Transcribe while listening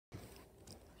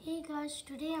Hey guys,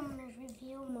 today I'm gonna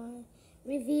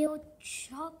review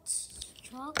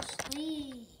chuxlee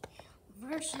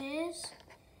versus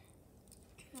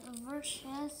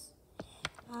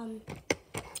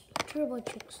turbo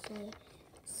chuxlee.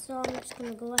 So I'm just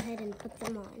gonna go ahead and put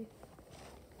them on.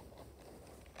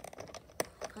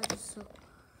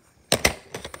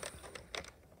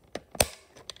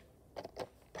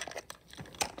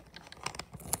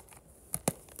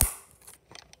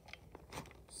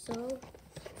 So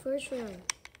first round,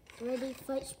 ready,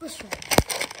 fight, splish round.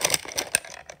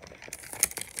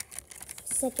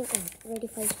 Second round, ready,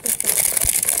 fight, splish round.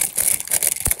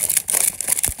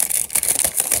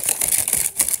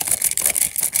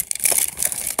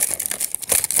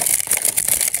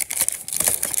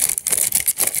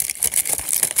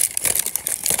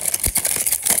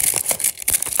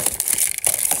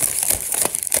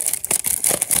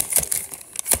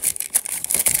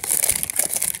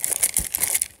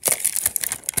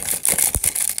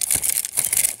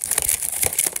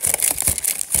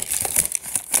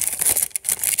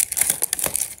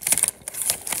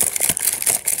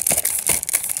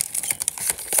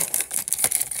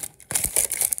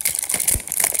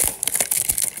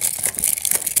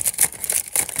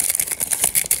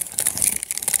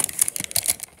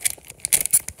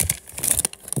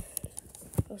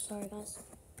 Oh, sorry guys.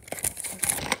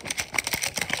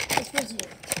 This was you.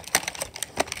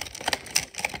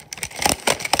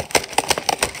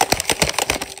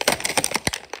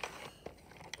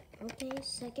 Okay,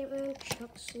 second round,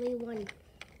 chuxlee won.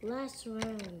 Last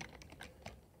round.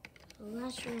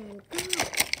 Last round. Go!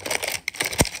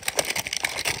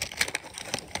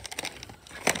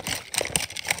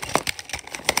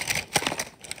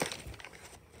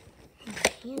 My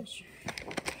hands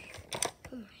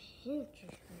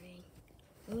are hurting.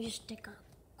 Let me just take a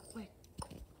quick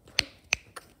break.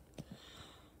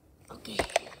 Okay.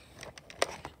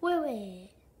 Wait.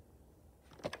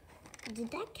 Did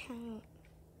that count?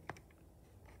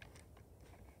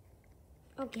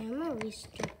 Okay, I'm gonna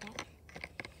restart that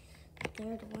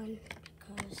third one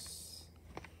because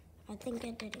I think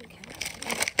it didn't count.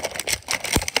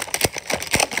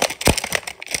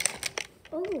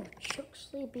 Oh,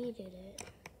 chuxlee beat it.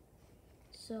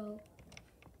 So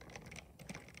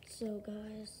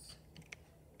guys,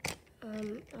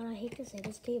 I hate to say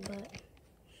this to you, but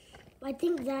I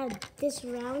think that this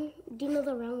round, do you know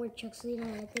the round where chuxlee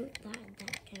died? I think that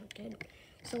counted.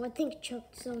 So I think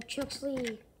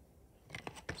chuxlee.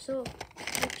 So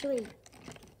actually,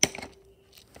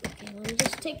 okay, let me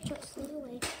just take chuxlee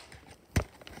away,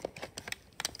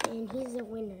 and he's the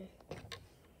winner.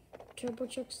 Turbo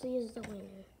chuxlee is the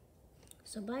winner.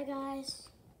 So bye guys.